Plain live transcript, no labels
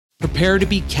Prepare to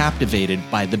be captivated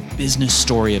by the business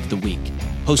story of the week,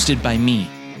 hosted by me,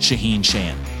 Shaheen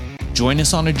Shan. Join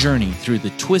us on a journey through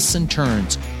the twists and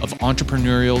turns of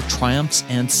entrepreneurial triumphs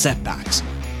and setbacks.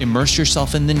 Immerse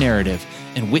yourself in the narrative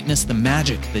and witness the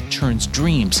magic that turns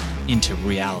dreams into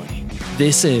reality.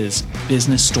 This is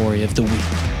Business Story of the Week.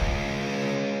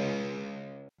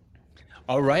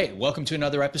 All right, welcome to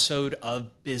another episode of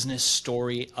Business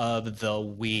Story of the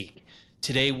Week.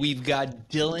 Today we've got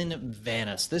Dylan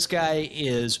Vanis. This guy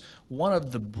is one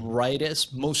of the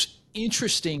brightest, most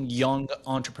interesting young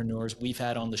entrepreneurs we've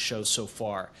had on the show so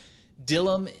far.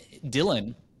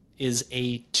 Dylan is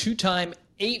a two-time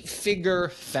 8-figure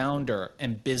founder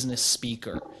and business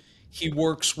speaker. He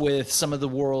works with some of the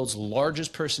world's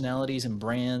largest personalities and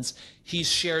brands.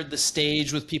 He's shared the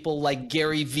stage with people like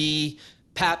Gary Vee,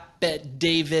 Pat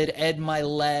Bet-David, Ed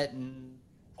Mylett, and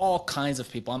all kinds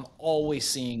of people. I'm always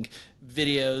seeing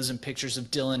videos and pictures of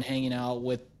Dylan hanging out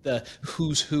with the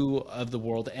who's who of the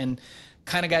world. And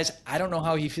kind of, guys, I don't know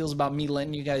how he feels about me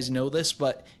letting you guys know this,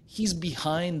 but he's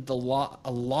behind a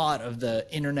lot of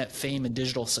the internet fame and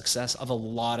digital success of a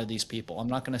lot of these people. I'm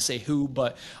not going to say who,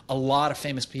 but a lot of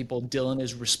famous people, Dylan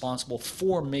is responsible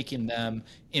for making them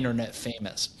internet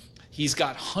famous. He's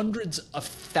got hundreds of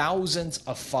thousands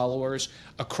of followers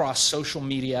across social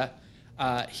media.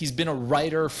 He's been a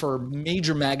writer for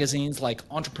major magazines like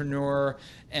Entrepreneur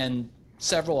and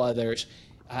several others.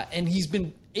 And he's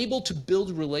been able to build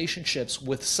relationships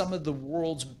with some of the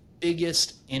world's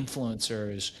biggest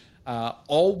influencers,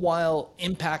 all while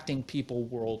impacting people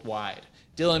worldwide.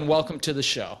 Dylan, welcome to the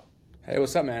show. Hey,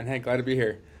 what's up, man? Hey, glad to be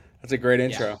here. That's a great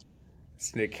intro. Yeah.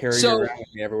 It's going to carry you around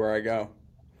with me everywhere I go.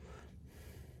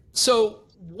 So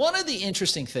one of the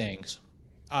interesting things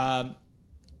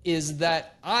is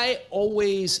that I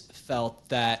always felt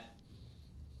that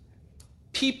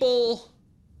people,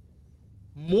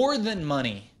 more than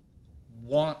money,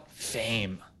 want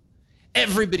fame.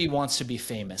 Everybody wants to be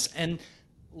famous. And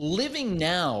living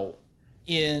now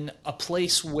in a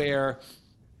place where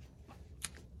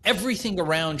everything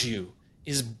around you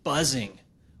is buzzing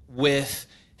with,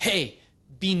 hey,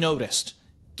 be noticed,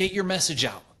 get your message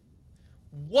out.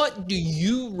 What do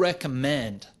you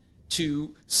recommend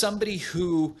to somebody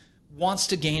who wants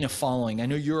to gain a following? I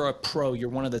know you're a pro, you're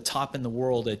one of the top in the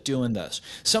world at doing this.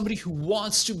 Somebody who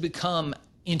wants to become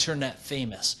internet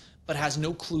famous, but has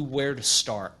no clue where to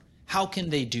start. How can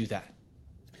they do that?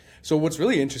 So what's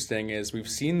really interesting is we've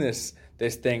seen this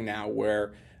thing now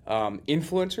where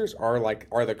influencers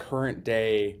are the current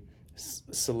day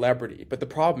celebrity. But the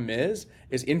problem is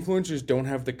influencers don't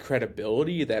have the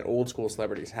credibility that old school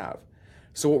celebrities have.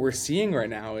 So what we're seeing right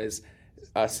now is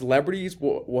celebrities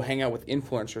will hang out with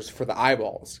influencers for the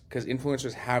eyeballs because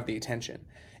influencers have the attention,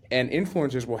 and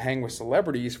influencers will hang with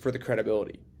celebrities for the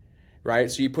credibility, right?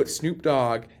 So you put Snoop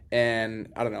Dogg and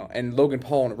Logan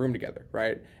Paul in a room together,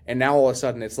 right? And now all of a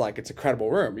sudden it's a credible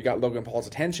room. You got Logan Paul's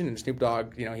attention, and Snoop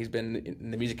Dogg, he's been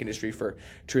in the music industry for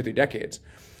 2 or 3 decades.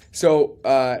 So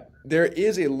there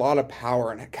is a lot of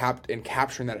power in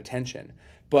capturing that attention,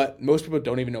 but most people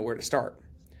don't even know where to start.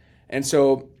 And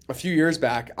so a few years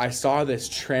back, I saw this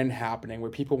trend happening where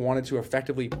people wanted to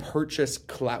effectively purchase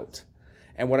clout.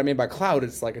 And what I mean by clout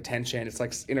is like attention. It's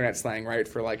like internet slang, right?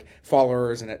 For like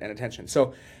followers and attention.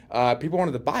 So people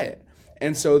wanted to buy it.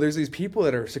 And so there's these people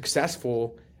that are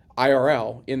successful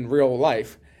IRL in real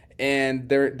life, and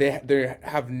they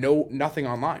have nothing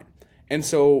online. And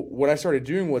so what I started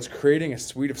doing was creating a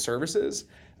suite of services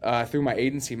through my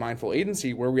agency, Mindful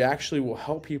Agency, where we actually will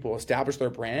help people establish their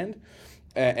brand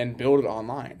and build it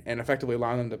online and effectively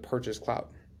allow them to purchase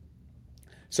clout.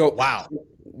 So wow,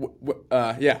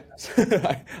 yeah.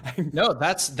 No,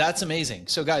 that's amazing.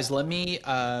 So guys, let me.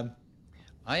 I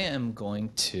am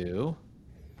going to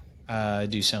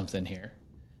do something here.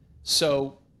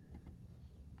 So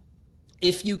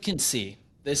if you can see,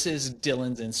 this is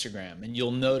Dylan's Instagram, and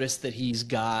you'll notice that he's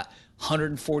got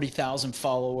 140,000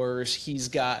 followers. He's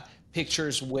got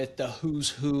pictures with the who's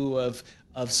who of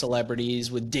celebrities,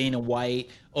 with Dana White,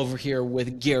 over here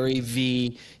with Gary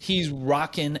Vee. He's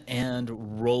rocking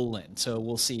and rolling. So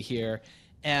we'll see here.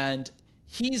 And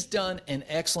he's done an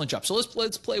excellent job. So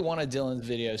let's play one of Dylan's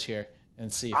videos here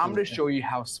and see. I'm going to show you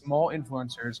how small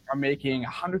influencers are making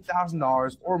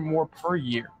 $100,000 or more per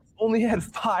year. Only had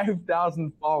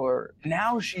 5,000 followers.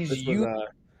 Now she's using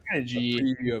strategy. A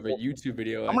preview of a YouTube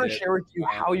video. I'm going to share with you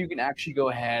how you can actually go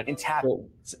ahead and tap. So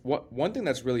one thing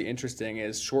that's really interesting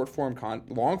is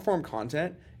long form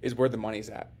content is where the money's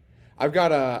at. I've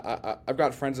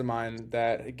got friends of mine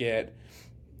that get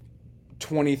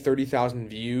 20-30,000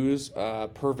 views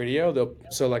per video.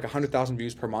 So like 100,000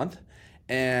 views per month,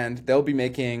 and they'll be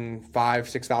making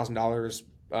 $5,000-$6,000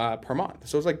 per month.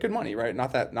 So it's like good money, right?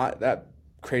 Not that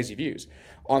crazy views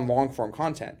on long form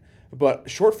content. But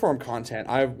short form content,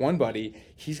 I have one buddy,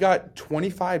 he's got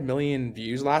 25 million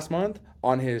views last month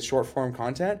on his short form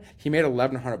content. He made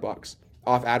 $1,100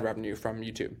 off ad revenue from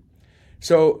YouTube.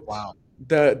 So Wow.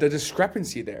 the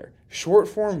discrepancy there, short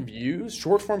form views,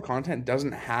 short form content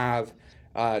doesn't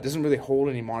really hold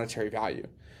any monetary value.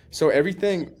 So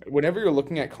everything, whenever you're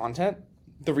looking at content,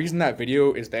 the reason that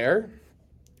video is there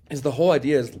is the whole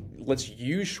idea is let's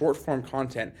use short form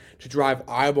content to drive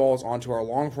eyeballs onto our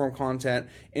long form content,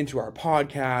 into our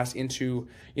podcast, into,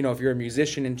 if you're a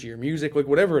musician, into your music, like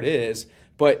whatever it is,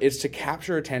 but it's to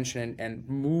capture attention and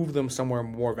move them somewhere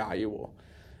more valuable.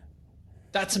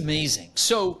 That's amazing.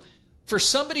 So for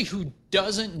somebody who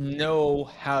doesn't know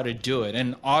how to do it,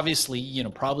 and obviously,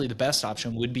 probably the best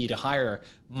option would be to hire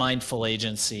Mindful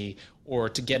Agency or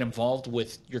to get involved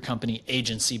with your company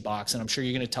Agency Box. And I'm sure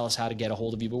you're going to tell us how to get a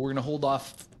hold of you, but we're going to hold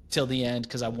off till the end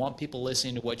because I want people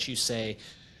listening to what you say,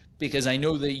 because I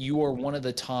know that you are one of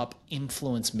the top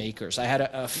influence makers. I had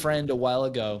a friend a while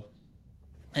ago,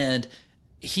 and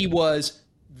he was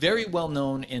very well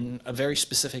known in a very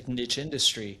specific niche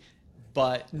industry,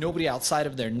 but nobody outside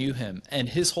of there knew him. And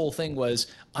his whole thing was,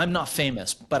 I'm not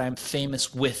famous, but I'm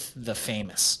famous with the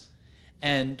famous.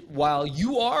 And while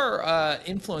you are an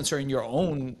influencer in your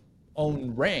own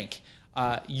rank,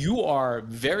 you are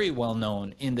very well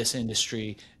known in this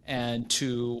industry and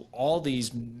to all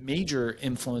these major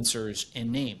influencers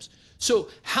and names. So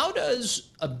how does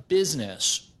a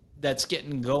business that's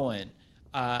getting going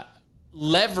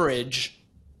leverage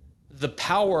the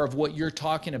power of what you're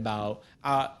talking about,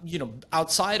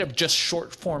 outside of just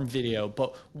short form video,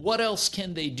 but what else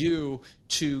can they do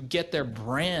to get their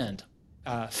brand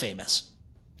famous?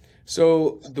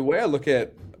 So the way I look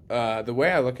at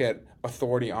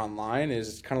authority online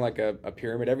is kind of like a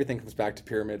pyramid. Everything comes back to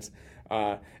pyramids,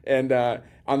 and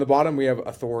on the bottom we have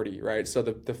authority, right? So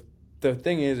the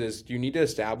thing is you need to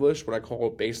establish what I call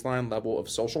a baseline level of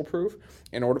social proof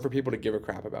in order for people to give a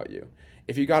crap about you.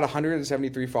 If you got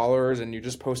 173 followers and you're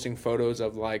just posting photos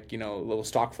of a little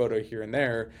stock photo here and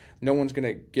there, no one's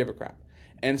gonna give a crap.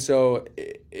 And so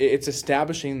it's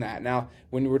establishing that. Now,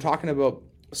 when we're talking about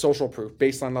social proof,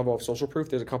 baseline level of social proof,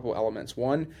 there's a couple elements.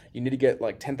 One, you need to get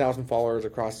 10,000 followers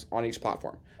across on each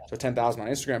platform. So 10,000 on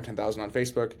Instagram, 10,000 on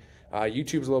Facebook.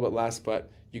 YouTube's a little bit less, but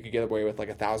you could get away with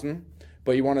 1,000.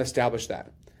 But you want to establish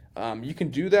that. You can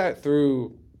do that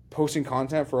through posting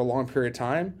content for a long period of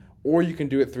time, or you can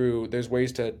do it through, there's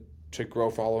ways to grow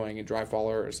following and drive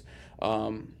followers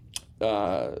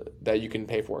that you can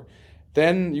pay for.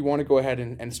 Then you want to go ahead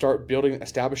and start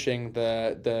establishing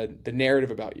the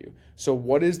narrative about you. So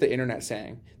what is the internet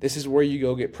saying? This is where you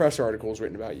go get press articles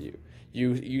written about you.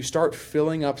 You start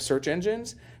filling up search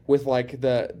engines with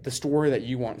the story that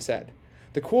you want said.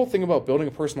 The cool thing about building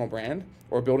a personal brand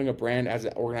or building a brand as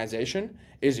an organization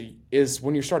is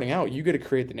when you're starting out, you get to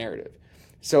create the narrative.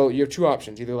 So you have two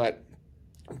options. Either let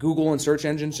Google and search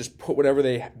engines just put whatever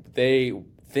they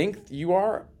think you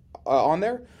are on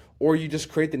there, or you just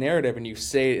create the narrative and you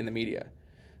say it in the media.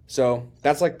 So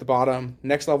that's the bottom.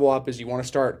 Next level up is you want to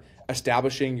start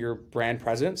establishing your brand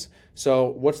presence. So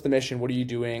what's the mission? What are you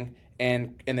doing?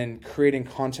 And then creating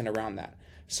content around that.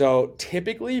 So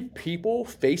typically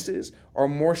faces are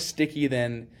more sticky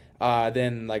than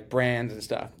brands and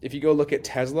stuff. If you go look at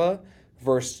Tesla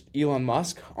versus Elon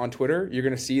Musk on Twitter, you're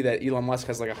going to see that Elon Musk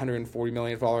has 140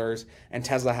 million followers and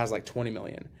Tesla has 20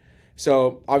 million.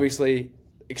 So obviously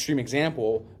extreme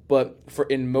example, but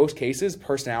in most cases,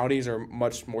 personalities are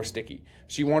much more sticky.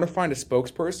 So you want to find a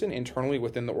spokesperson internally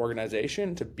within the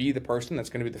organization to be the person that's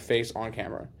going to be the face on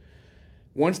camera.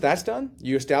 Once that's done,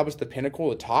 you establish the pinnacle,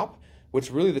 the top, which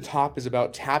really the top is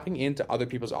about tapping into other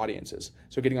people's audiences.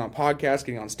 So getting on podcasts,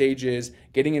 getting on stages,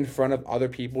 getting in front of other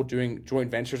people, doing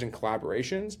joint ventures and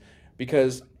collaborations,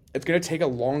 because it's going to take a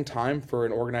long time for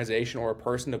an organization or a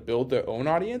person to build their own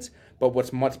audience. But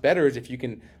what's much better is if you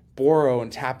can borrow and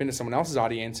tap into someone else's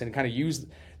audience and kind of use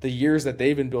the years that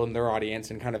they've been building their audience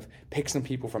and kind of pick some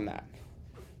people from that.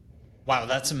 Wow,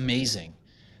 that's amazing.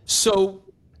 So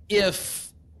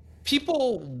if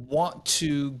people want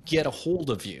to get a hold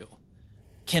of you,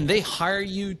 can they hire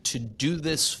you to do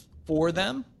this for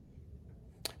them?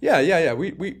 Yeah.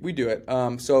 We do it.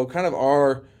 So kind of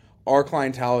our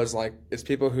clientele is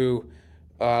people who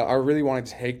are really wanting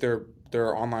to take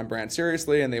their online brand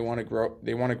seriously, and they want to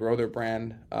grow their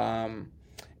brand.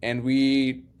 And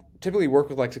we typically work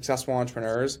with successful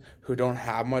entrepreneurs who don't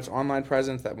have much online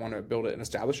presence that want to build it and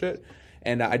establish it.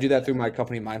 And I do that through my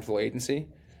company, Mindful Agency.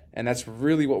 And that's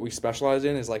really what we specialize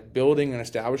in, is building and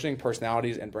establishing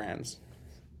personalities and brands.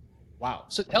 Wow.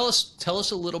 So tell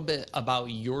us a little bit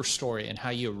about your story and how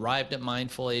you arrived at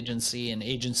Mindful Agency and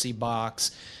Agency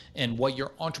Box, and what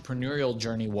your entrepreneurial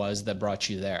journey was that brought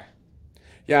you there.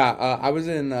 Yeah, I was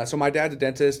in. So my dad's a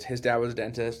dentist. His dad was a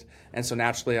dentist, and so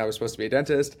naturally, I was supposed to be a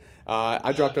dentist.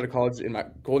 I dropped out of college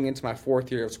going into my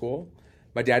fourth year of school.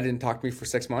 My dad didn't talk to me for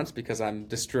 6 months because I'm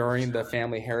destroying the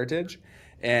family heritage,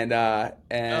 and Oh.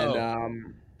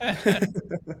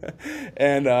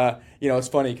 and it's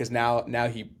funny because now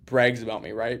he brags about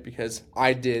me, right? Because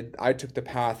I took the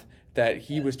path that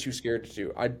he was too scared to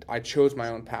do. I chose my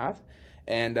own path,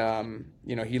 and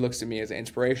he looks at me as an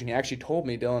inspiration. He actually told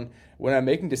me, Dylan, when I'm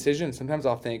making decisions, sometimes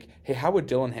I'll think, hey, how would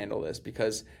Dylan handle this?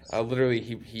 Because literally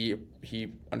he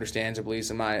understands and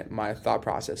believes in my thought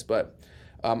process. But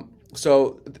I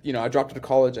dropped out of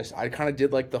college. I kind of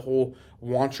did like the whole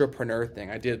entrepreneur thing.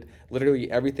 I did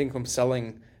literally everything from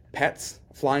selling pets,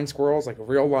 flying squirrels, like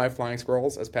real live flying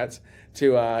squirrels as pets,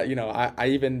 to I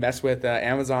even messed with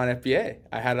Amazon FBA.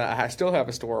 I still have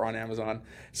a store on Amazon.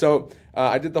 So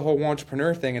I did the whole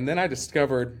entrepreneur thing, and then I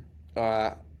discovered.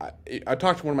 I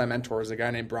talked to one of my mentors, a guy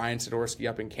named Brian Sidorsky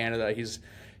up in Canada. He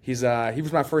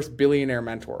was my first billionaire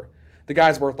mentor. The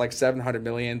guy's worth like 700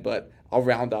 million, but I'll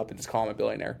round up and just call him a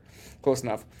billionaire. Close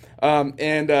enough.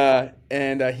 And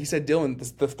he said,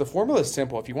 Dylan, the formula is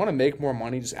simple. If you want to make more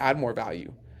money, just add more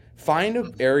value. Find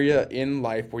an area in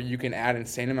life where you can add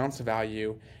insane amounts of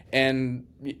value, and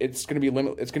it's going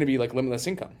to be like limitless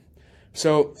income.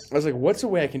 So I was like, what's the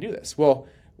way I can do this? Well,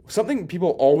 something people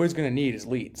are always going to need is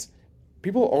leads.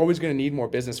 People are always going to need more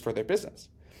business for their business.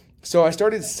 So I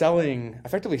started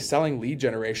effectively selling lead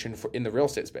generation in the real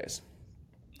estate space.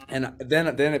 And then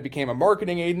it became a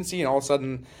marketing agency, and all of a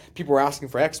sudden people were asking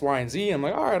for X, Y, and Z. I'm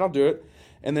like, all right, I'll do it.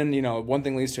 And then one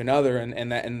thing leads to another,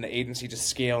 and the agency just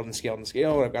scaled and scaled and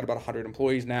scaled. I've got about 100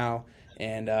 employees now,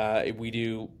 and we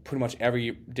do pretty much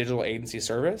every digital agency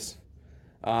service.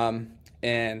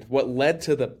 And what led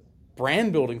to the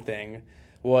brand building thing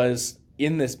was,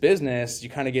 in this business, you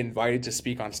kind of get invited to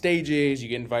speak on stages, you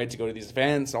get invited to go to these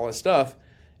events, all this stuff,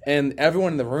 and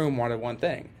everyone in the room wanted one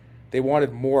thing. They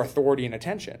wanted more authority and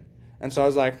attention. And so I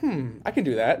was like, I can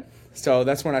do that. So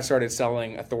that's when I started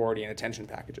selling authority and attention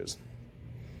packages.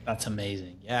 That's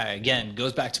amazing. Yeah, again,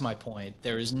 goes back to my point.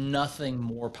 There is nothing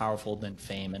more powerful than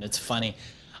fame. And it's funny,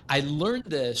 I learned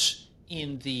this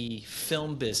in the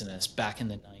film business back in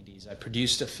the 90s. I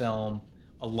produced a film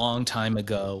a long time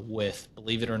ago with,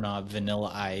 believe it or not,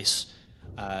 Vanilla Ice,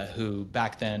 who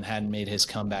back then hadn't made his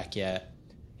comeback yet.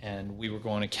 And we were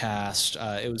going to cast,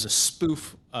 it was a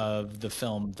spoof of the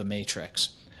film The Matrix.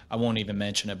 I won't even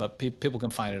mention it, but people can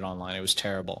find it online. It was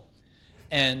terrible.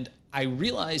 And I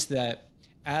realized that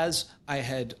as I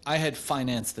had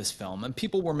financed this film, and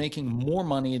people were making more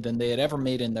money than they had ever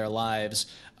made in their lives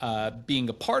being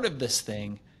a part of this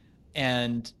thing.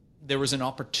 And there was an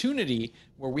opportunity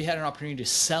where we had an opportunity to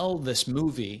sell this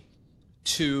movie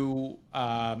to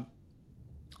a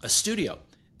studio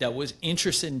that was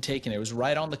interested in taking it. It was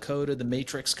right on the code of The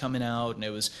Matrix coming out, and it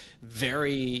was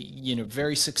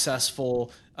very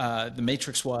successful. The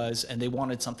Matrix was, and they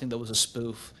wanted something that was a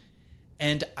spoof.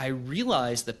 And I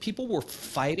realized that people were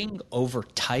fighting over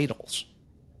titles.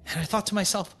 And I thought to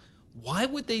myself, why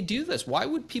would they do this? Why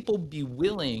would people be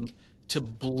willing to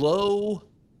blow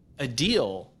a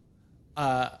deal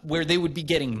where they would be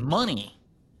getting money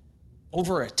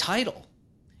over a title?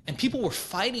 And people were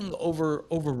fighting over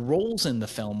roles in the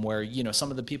film where, some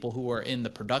of the people who were in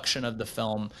the production of the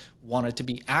film wanted to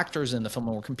be actors in the film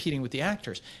and were competing with the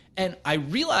actors. And I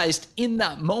realized in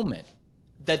that moment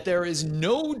that there is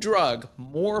no drug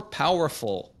more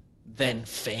powerful than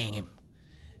fame.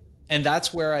 And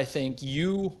that's where I think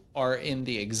you are in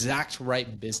the exact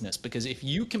right business, because if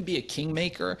you can be a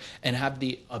kingmaker and have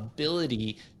the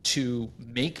ability to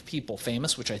make people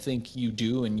famous, which I think you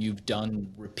do and you've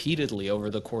done repeatedly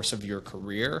over the course of your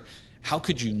career, how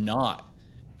could you not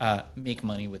make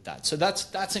money with that? So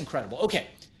that's incredible. Okay.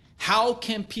 How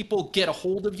can people get a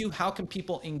hold of you? How can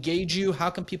people engage you?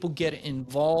 How can people get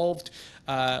involved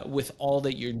with all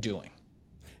that you're doing?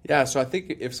 Yeah, so I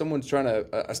think if someone's trying to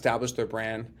establish their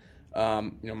brand,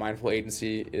 Mindful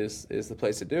Agency is the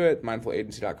place to do it.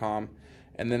 Mindfulagency.com,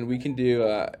 and then we can do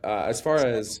as far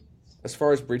as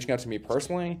reaching out to me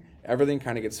personally, everything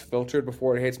kind of gets filtered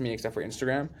before it hits me, except for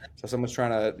Instagram. So if someone's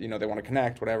trying to, they want to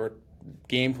connect, whatever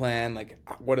game plan, like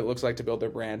what it looks like to build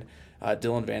their brand,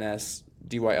 Dylan Vanas,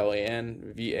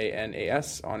 DYLAN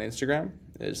VANAS on Instagram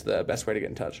is the best way to get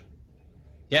in touch.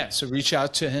 Yeah, so reach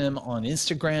out to him on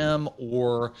Instagram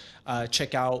or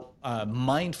check out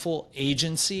Mindful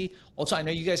Agency. Also, I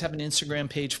know you guys have an Instagram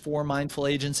page for Mindful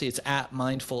Agency. It's at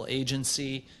Mindful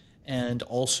Agency. and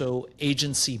also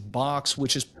Agency Box,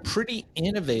 which is pretty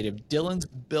innovative. Dylan's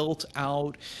built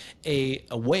out a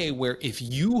way where if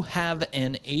you have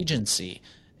an agency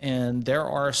and there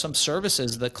are some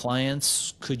services that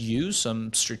clients could use,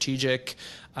 some strategic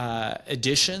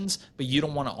additions, but you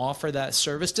don't want to offer that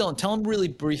service. Dylan, tell them really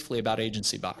briefly about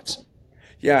Agency Box.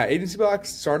 Yeah, Agency Box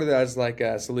started as like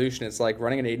a solution. It's like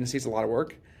running an agency is a lot of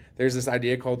work. There's this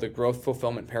idea called the growth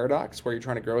fulfillment paradox where you're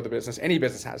trying to grow the business. Any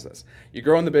business has this. You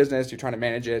grow in the business, you're trying to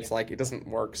manage it. It's like it doesn't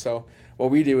work. So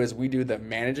what we do is we do the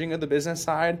managing of the business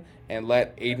side and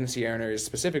let agency owners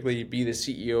specifically be the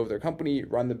CEO of their company,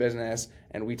 run the business,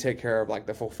 and we take care of like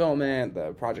the fulfillment,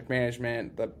 the project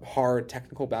management, the hard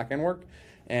technical back-end work.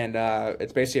 And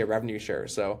it's basically a revenue share.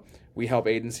 So we help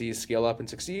agencies scale up and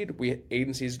succeed.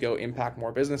 Agencies go impact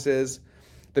more businesses.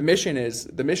 The mission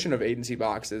of Agency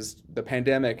Box is the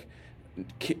pandemic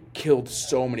killed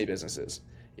so many businesses.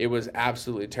 It was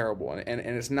absolutely terrible. And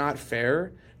it's not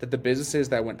fair that the businesses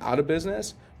that went out of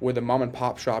business were the mom and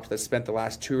pop shops that spent the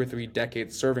last 2 or 3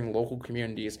 decades serving local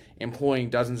communities, employing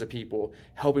dozens of people,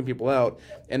 helping people out.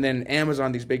 And then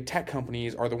Amazon, these big tech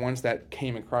companies, are the ones that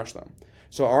came and crushed them.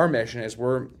 So our mission is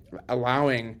we're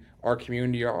allowing our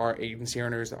community, our agency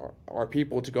owners, our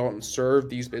people to go out and serve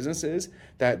these businesses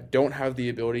that don't have the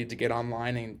ability to get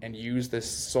online and use this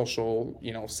social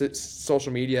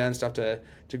media and stuff to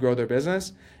grow their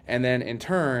business. And then in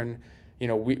turn,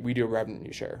 we do a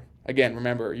revenue share. Again,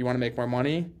 remember, you want to make more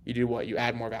money, you do what? You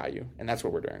add more value. And that's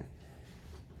what we're doing.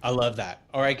 I love that.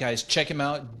 All right, guys, check him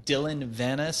out. Dylan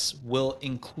Vanas. Will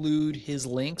include his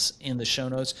links in the show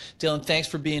notes. Dylan, thanks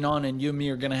for being on, and you and me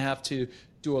are going to have to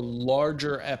do a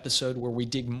larger episode where we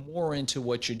dig more into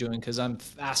what you're doing because I'm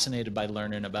fascinated by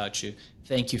learning about you.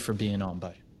 Thank you for being on,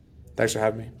 bud. Thanks for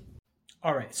having me.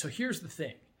 All right, so here's the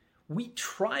thing. We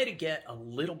try to get a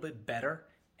little bit better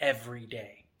every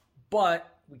day,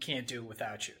 but we can't do it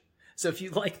without you. So if you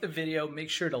like the video,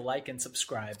 make sure to like and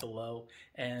subscribe below.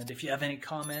 And if you have any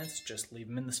comments, just leave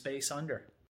them in the space under.